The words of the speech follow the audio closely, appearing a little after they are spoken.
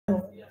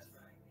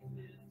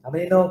I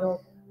mean, you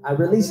know, I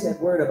released that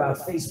word about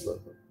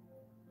Facebook.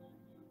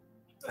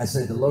 I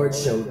said, the Lord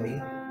showed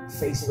me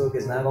Facebook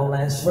is not going to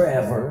last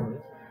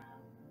forever.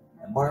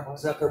 And Mark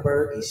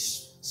Zuckerberg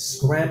is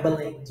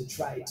scrambling to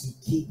try to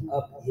keep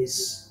up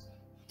his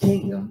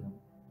kingdom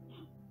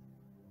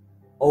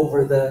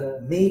over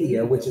the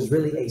media, which is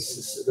really the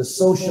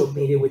social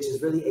media, which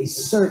is really a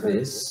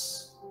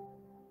service.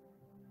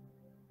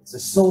 It's a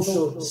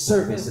social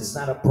service. It's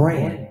not a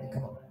brand.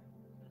 Come on.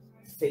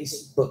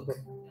 Facebook.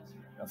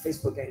 Now,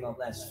 Facebook ain't gonna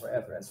last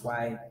forever. That's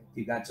why if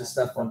you got your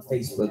stuff on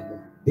Facebook,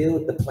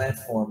 build the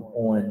platform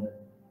on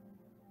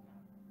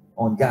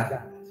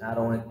God, not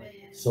on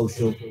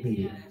social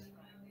media.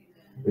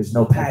 There's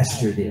no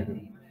pasture there.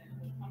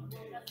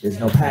 There's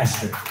no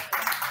pasture.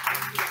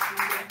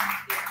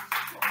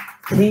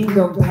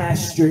 Kingdom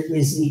pasture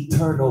is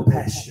eternal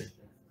pasture.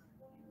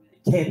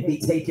 It can't be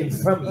taken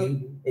from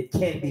you. It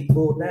can't be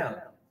pulled down.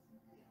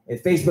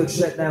 If Facebook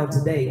shut down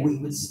today, we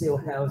would still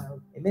have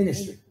a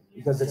ministry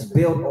because it's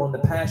built on the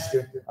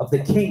pasture of the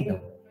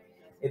kingdom.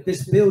 If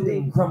this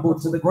building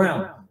crumbled to the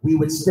ground, we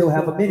would still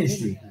have a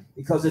ministry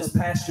because its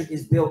pasture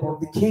is built on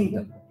the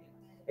kingdom.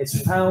 It's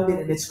founded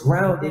and it's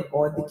grounded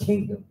on the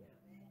kingdom.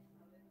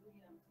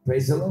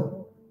 Praise the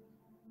Lord.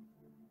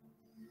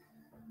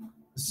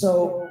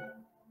 So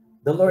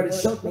the Lord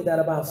has showed me that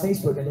about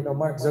Facebook. And you know,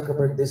 Mark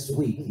Zuckerberg this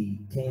week, he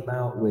came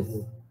out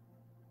with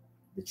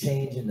the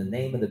change in the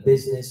name of the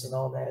business and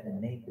all that,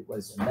 and named it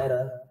was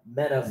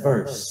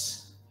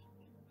Metaverse.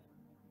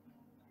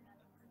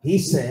 He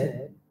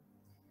said,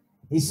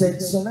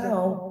 so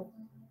now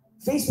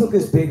Facebook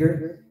is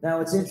bigger.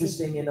 Now it's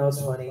interesting, you know, it's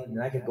funny,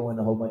 and I could go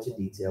into a whole bunch of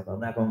detail, but I'm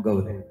not going to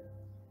go there.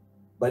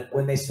 But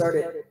when they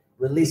started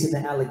releasing the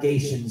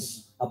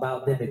allegations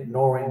about them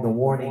ignoring the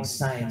warning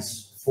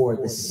signs for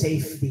the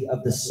safety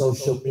of the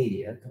social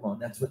media, come on,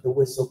 that's what the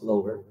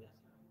whistleblower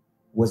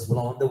was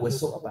blowing the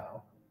whistle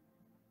about.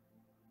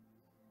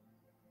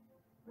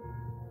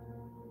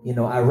 You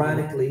know,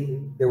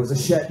 ironically, there was a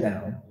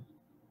shutdown.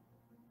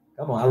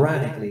 Come on,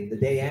 ironically, the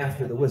day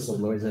after the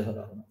whistleblower said,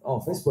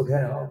 oh, Facebook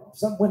had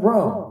something went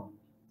wrong.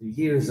 The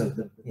years of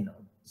the, you know,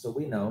 so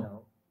we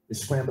know they're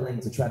scrambling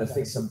to try to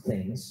fix some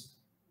things.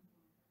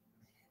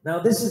 Now,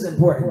 this is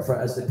important for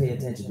us to pay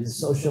attention to.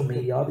 Social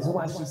media, always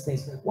watch these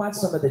things. Watch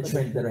some of the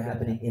trends that are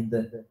happening in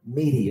the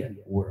media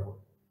world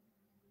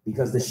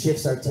because the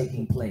shifts are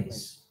taking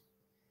place.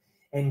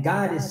 And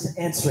God is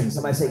answering.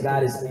 Somebody say,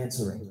 God is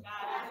answering.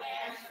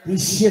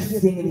 He's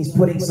shifting and he's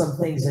putting some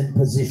things in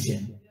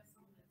position.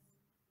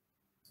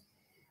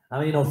 I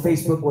mean, you know,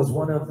 Facebook was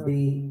one of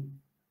the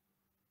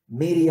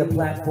media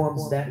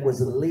platforms that was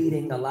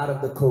leading a lot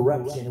of the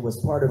corruption. It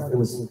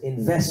was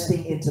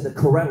investing into the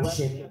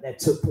corruption that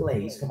took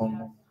place. Come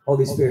on,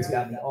 Holy Spirit's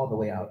got me all the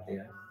way out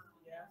there.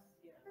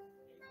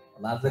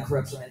 A lot of the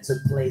corruption that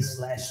took place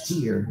last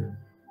year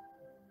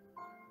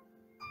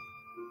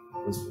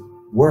was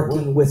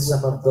working with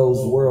some of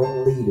those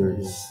world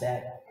leaders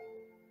that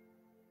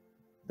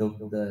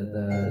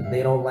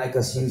they don't like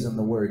us using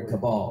the word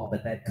cabal,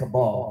 but that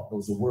cabal,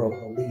 those world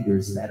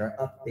leaders that are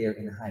up there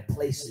in high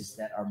places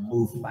that are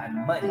moved by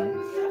money.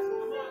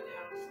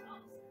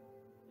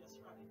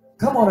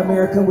 Come on,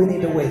 America, we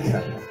need to wake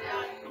up.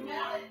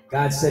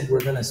 God said we're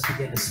going to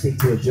begin to speak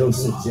to a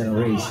Joseph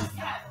generation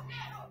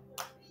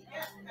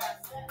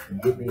and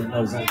get me in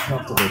those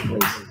uncomfortable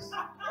places.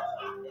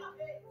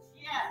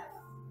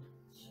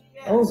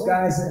 Those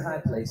guys in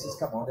high places,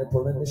 come on, they're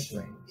pulling the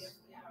strings.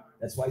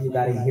 That's why you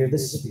got to hear the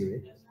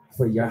Spirit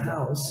for your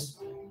house.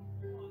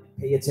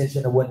 Pay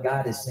attention to what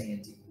God is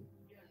saying to you.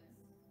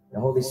 The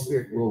Holy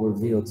Spirit will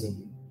reveal to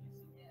you.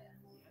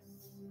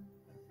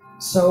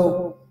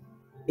 So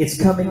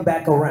it's coming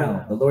back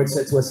around. The Lord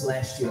said to us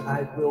last year,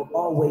 I will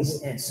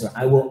always answer.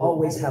 I will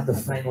always have the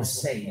final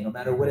say. No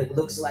matter what it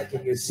looks like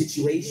in your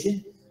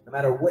situation, no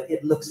matter what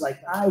it looks like,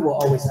 I will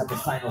always have the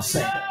final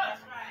say.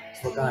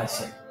 That's what God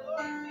said.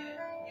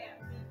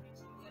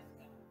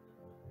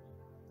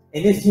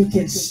 And if you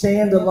can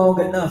stand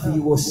long enough,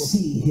 you will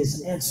see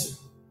his answer.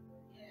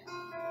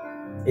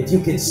 If you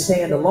can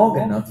stand long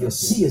enough, you'll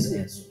see his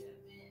answer.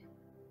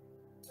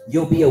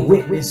 You'll be a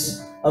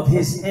witness of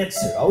his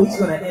answer. Oh, he's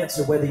going to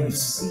answer whether you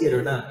see it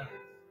or not.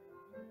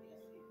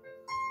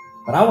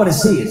 But I want to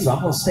see it, so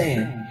I'm going to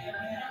stand.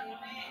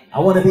 I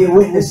want to be a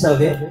witness of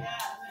it.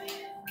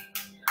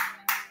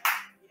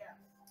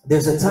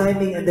 There's a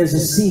timing and there's a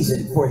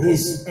season for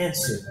his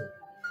answer.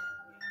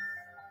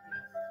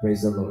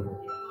 Praise the Lord.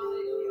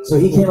 So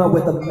he came up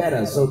with a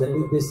meta, so the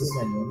new business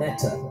name,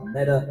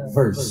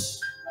 Metaverse.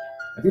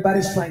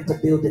 Everybody's trying to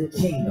build a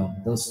kingdom,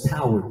 those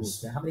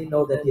towers. How many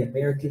know that the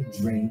American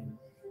dream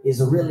is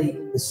really,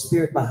 the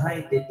spirit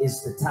behind it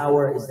is the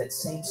tower, is that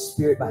same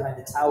spirit behind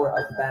the Tower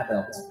of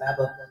Babel. It's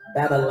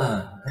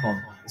Babylon. Come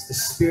on. It's the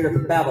spirit of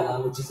the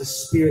Babylon, which is the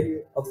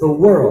spirit of the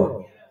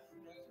world.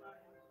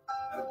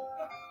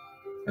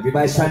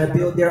 Everybody's trying to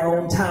build their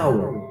own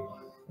tower.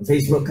 And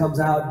Facebook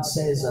comes out and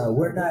says,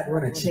 we're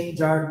going to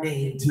change our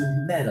name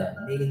to Meta,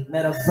 meaning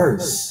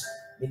Metaverse,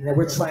 meaning that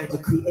we're trying to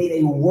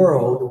create a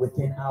world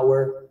within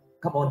our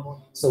Come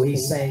on. So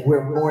he's saying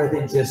we're more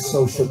than just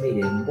social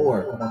media.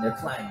 More. Come on, they're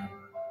climbing,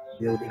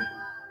 building.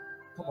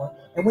 Come on.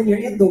 And when you're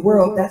in the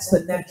world, that's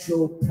the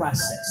natural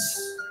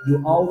process.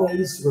 You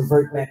always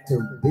revert back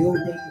to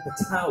building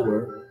the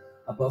tower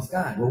above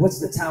God. Well, what's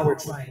the tower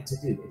trying to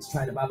do? It's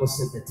trying, the Bible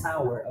says the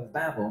Tower of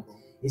Babel.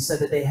 He said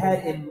that they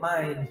had in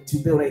mind to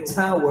build a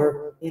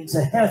tower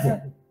into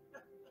heaven.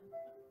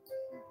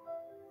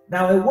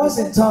 Now, it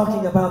wasn't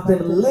talking about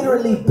them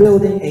literally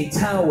building a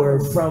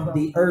tower from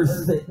the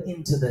earth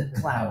into the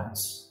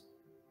clouds.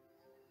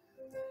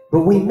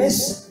 But we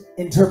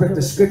misinterpret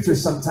the scripture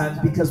sometimes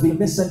because we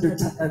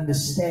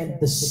misunderstand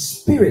the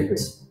spirit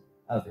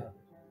of it.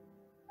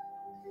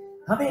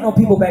 How many know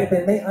people back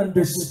then, they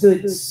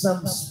understood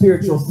some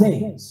spiritual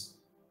things?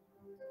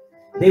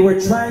 They were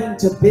trying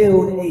to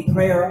build a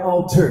prayer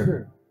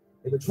altar.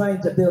 They were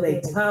trying to build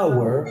a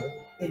tower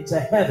into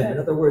heaven. In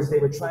other words, they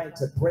were trying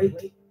to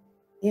break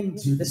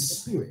into the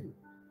spirit.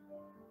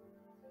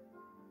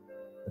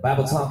 The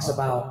Bible talks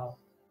about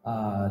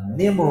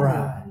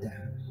Nimrod.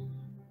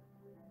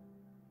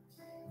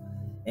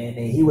 And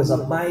he was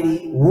a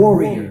mighty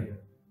warrior.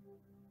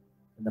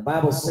 And the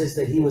Bible says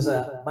that he was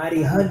a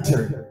mighty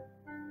hunter.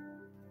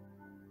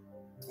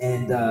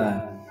 And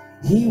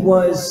he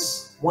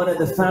was one of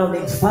the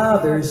founding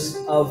fathers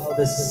of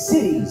the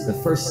cities, the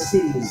first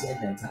cities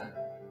in that time.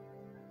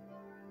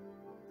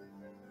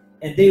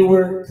 And they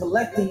were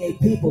collecting a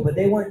people, but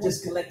they weren't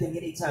just collecting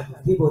any type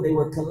of people. They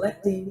were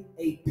collecting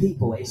a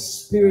people, a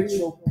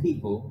spiritual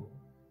people,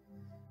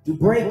 to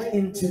break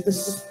into the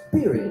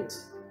spirit,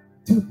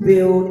 to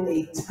build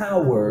a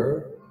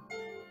tower.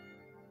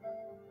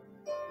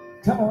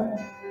 Come on.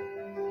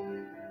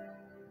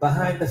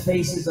 Behind the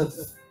faces of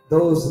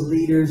those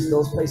leaders,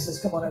 those places,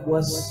 come on, it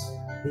was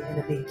the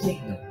enemy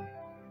kingdom.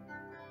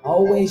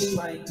 Always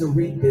trying to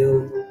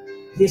rebuild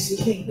his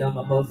kingdom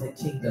above the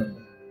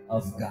kingdom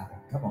of God.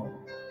 Come on.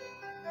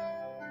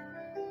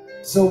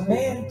 So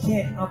man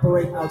can't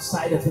operate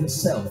outside of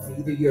himself.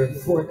 Either you're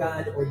for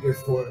God or you're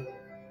for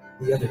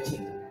the other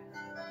kingdom.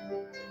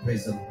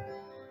 Praise the Lord.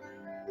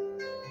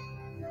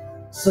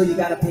 So you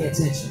got to pay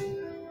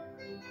attention.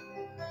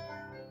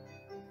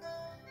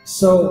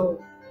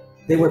 So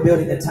they were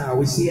building the tower.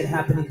 We see it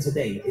happening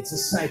today. It's a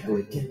cycle.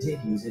 It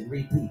continues. It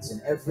repeats.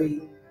 And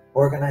every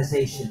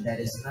organization that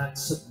is not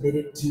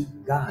submitted to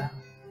God,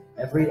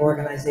 every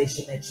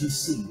organization that you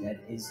see that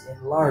is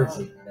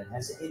enlarging, that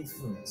has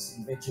influence,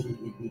 eventually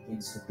it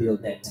begins to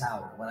build that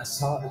tower. When I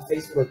saw the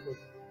Facebook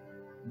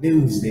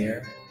news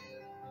there,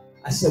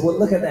 I said, well,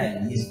 look at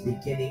that. He's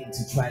beginning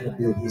to try to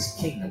build his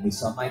kingdom. We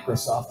saw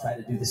Microsoft try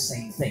to do the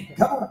same thing.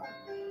 Come on.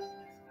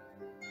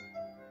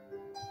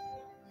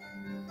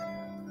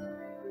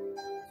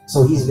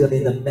 So he's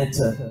building the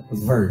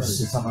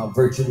metaverse. It's talking about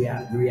virtual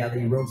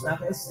reality rooms. Now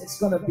it's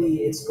going to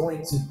be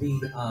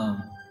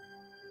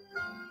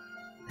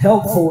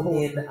helpful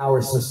in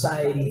our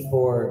society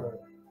for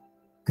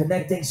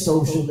connecting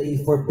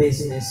socially, for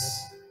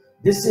business.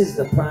 This is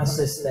the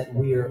process that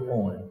we're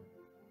on.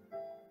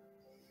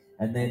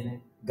 And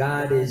then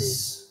God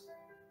has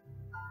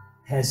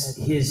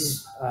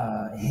his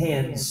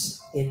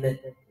hands in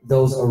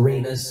those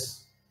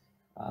arenas,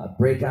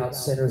 breakout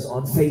centers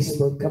on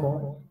Facebook, come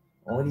on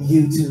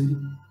YouTube.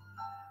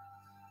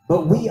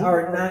 But we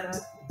are not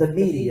the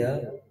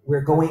media.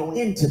 We're going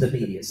into the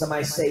media.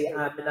 Somebody say,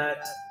 I'm not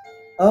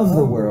of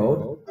the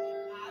world,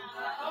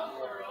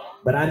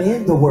 but I'm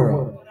in the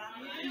world.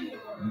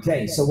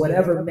 Okay, so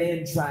whatever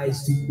man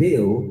tries to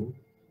build,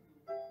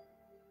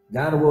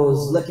 God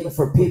was looking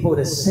for people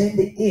to send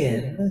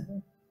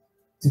in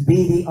to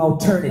be the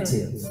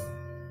alternative,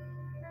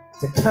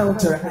 to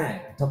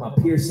counteract. Talking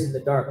about piercing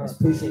the darkness,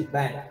 pushing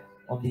back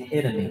on the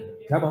enemy.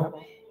 Come on.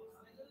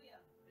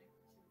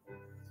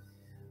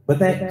 But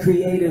that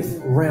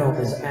creative realm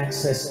is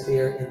accessed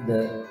there in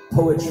the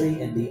poetry,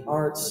 in the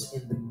arts,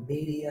 in the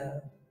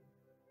media.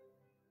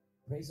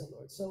 Praise the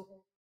Lord. So